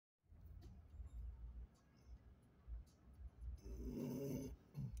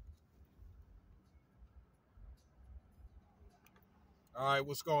All right,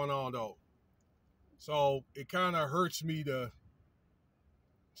 what's going on though? So it kind of hurts me to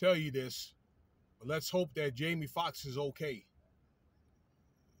tell you this, but let's hope that Jamie Foxx is okay.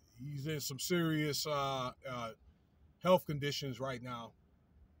 He's in some serious health conditions right now,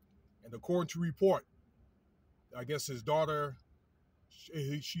 and according to report, I guess his daughter,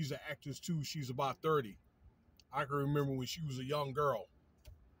 she's an actress too. She's about 30. I can remember when she was a young girl.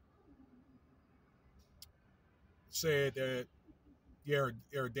 Said that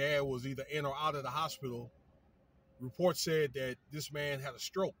her dad was either in or out of the hospital. Reports said that this man had a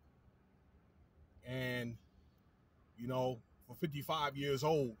stroke, and for 55 years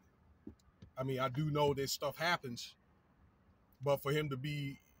old, I mean, I do know this stuff happens, but for him to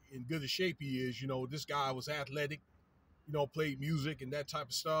be in good a shape he is, this guy was athletic, played music and that type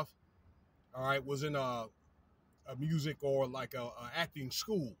of stuff. All right, was in a music or like a acting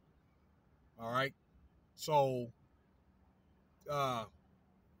school. All right, so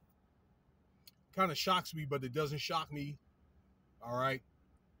kind of shocks me, but it doesn't shock me. All right,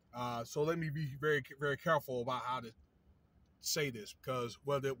 so let me be very, very careful about how to say this, because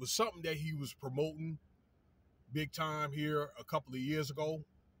whether it was something that he was promoting big time here a couple of years ago,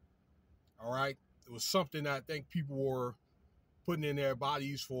 all right, it was something that I think people were putting in their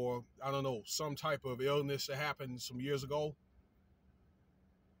bodies for, I don't know, some type of illness that happened some years ago.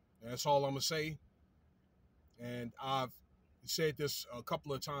 And that's all I'm gonna say. And I've said this a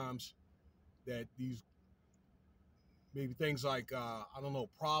couple of times, that these maybe things like I don't know,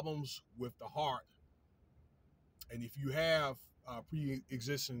 problems with the heart, and if you have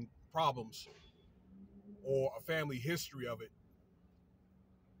pre-existing problems or a family history of it,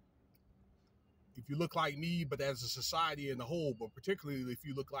 if you look like me, but as a society in the whole, but particularly if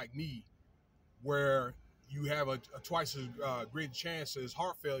you look like me, where you have a twice as great chance as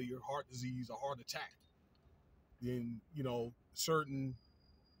heart failure, heart disease, or heart attack, then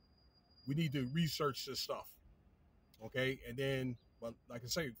we need to research this stuff, okay? And then, but like I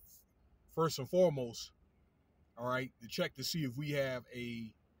say, first and foremost, all right, to check to see if we have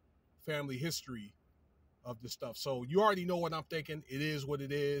a family history of this stuff. So you already know what I'm thinking. It is what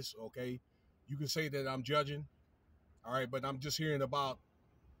it is, okay? You can say that I'm judging, all right, but I'm just hearing about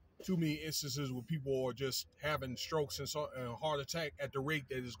too many instances where people are just having strokes and heart attack at the rate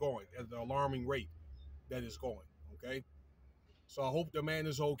that is going, at the alarming rate that is going, okay? So I hope the man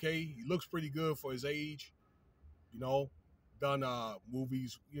is okay. He looks pretty good for his age, done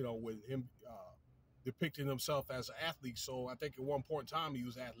movies, with him depicting himself as an athlete. So I think at one point in time he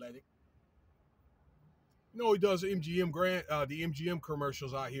was athletic. He does the MGM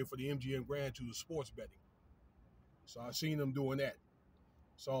commercials out here for the MGM Grand to the sports betting. So I've seen him doing that.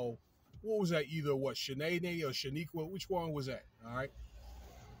 So what was that? Either Shenequa or Shenequa? Which one was that? All right.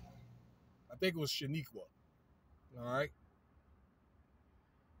 I think it was Shenequa. All right.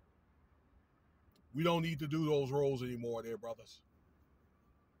 We don't need to do those roles anymore there, brothers.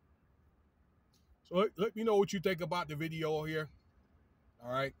 So let me know what you think about the video here. All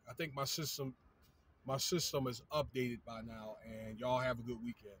right. I think my system is updated by now, and y'all have a good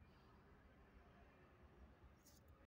weekend.